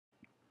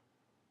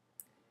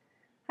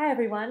Hi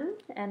everyone,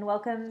 and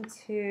welcome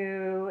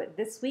to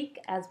this week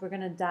as we're going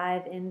to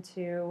dive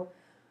into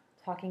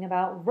talking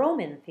about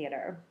Roman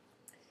theater.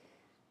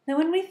 Now,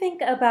 when we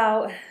think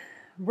about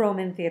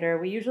Roman theater,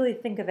 we usually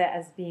think of it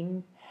as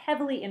being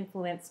heavily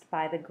influenced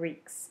by the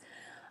Greeks.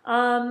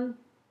 And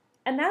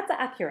that's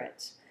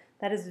accurate.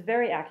 That is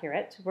very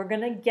accurate. We're going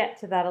to get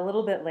to that a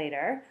little bit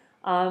later.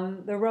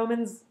 The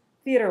Romans,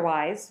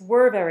 theater-wise,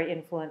 were very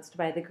influenced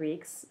by the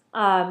Greeks.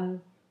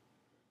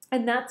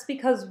 And that's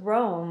because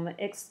Rome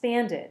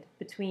expanded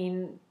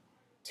between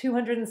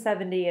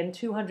 270 and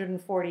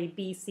 240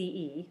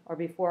 BCE, or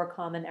before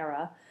Common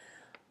Era.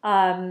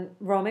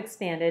 Rome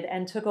expanded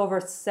and took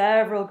over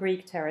several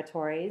Greek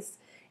territories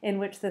in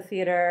which the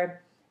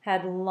theater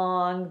had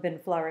long been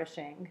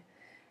flourishing.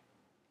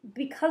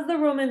 Because the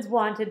Romans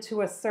wanted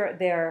to assert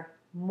their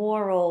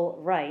moral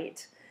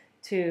right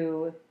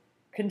to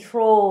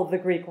control the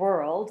Greek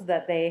world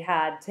that they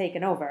had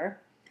taken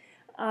over,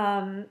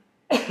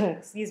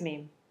 excuse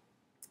me,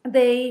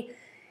 they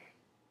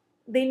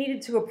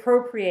needed to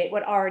appropriate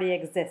what already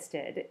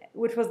existed,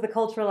 which was the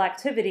cultural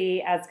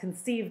activity as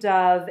conceived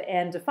of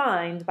and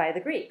defined by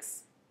the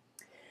Greeks.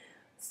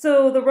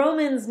 So the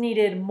Romans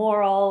needed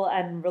moral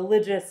and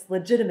religious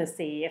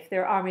legitimacy if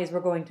their armies were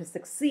going to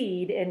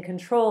succeed in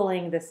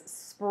controlling this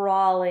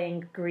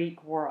sprawling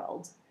Greek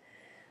world.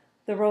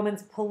 The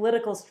Romans'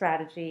 political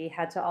strategy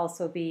had to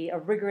also be a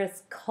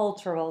rigorous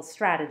cultural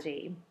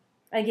strategy.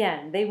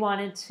 Again, they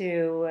wanted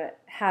to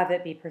have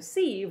it be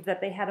perceived that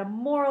they had a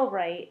moral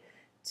right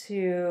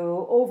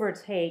to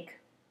overtake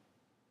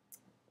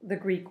the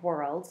Greek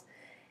world.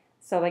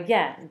 So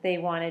again, they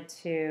wanted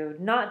to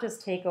not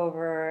just take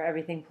over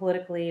everything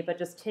politically, but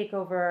just take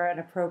over and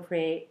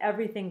appropriate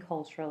everything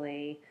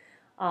culturally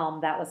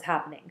that was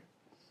happening.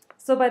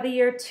 So by the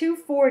year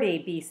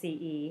 240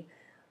 BCE,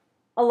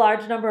 a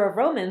large number of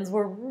Romans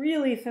were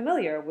really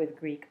familiar with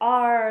Greek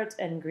art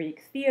and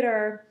Greek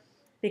theater,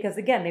 because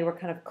again, they were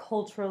kind of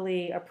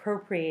culturally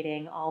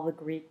appropriating all the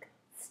Greek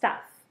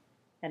stuff.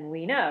 And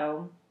we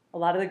know a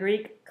lot of the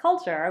Greek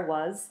culture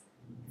was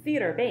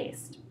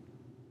theater-based.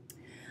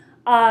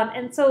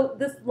 And so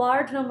this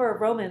large number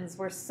of Romans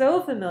were so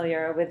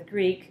familiar with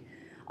Greek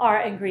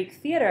art and Greek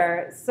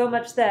theater, so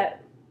much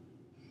that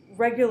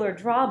regular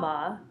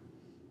drama,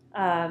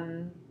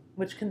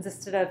 which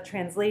consisted of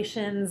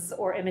translations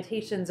or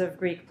imitations of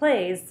Greek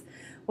plays,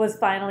 was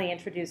finally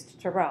introduced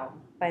to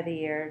Rome by the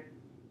year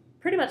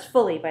pretty much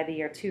fully by the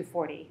year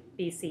 240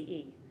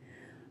 BCE.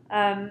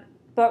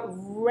 But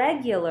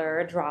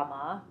regular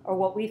drama, or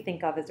what we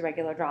think of as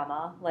regular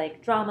drama,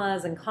 like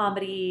dramas and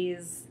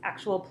comedies,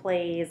 actual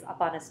plays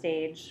up on a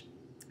stage,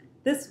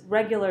 this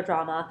regular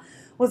drama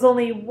was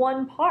only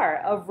one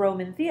part of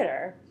Roman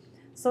theater.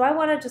 So I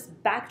want to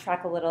just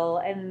backtrack a little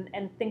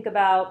and think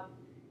about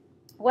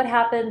what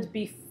happened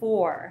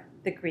before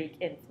the Greek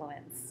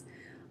influence.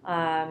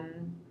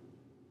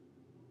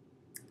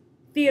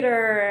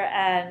 Theater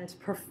and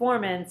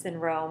performance in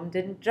Rome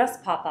didn't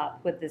just pop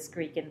up with this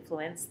Greek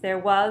influence. There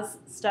was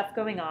stuff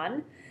going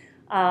on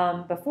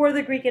before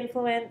the Greek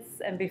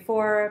influence and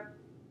before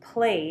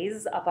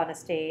plays up on a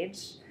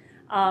stage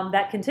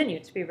that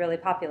continued to be really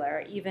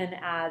popular, even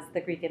as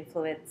the Greek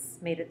influence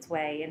made its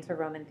way into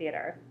Roman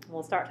theater.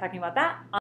 We'll start talking about that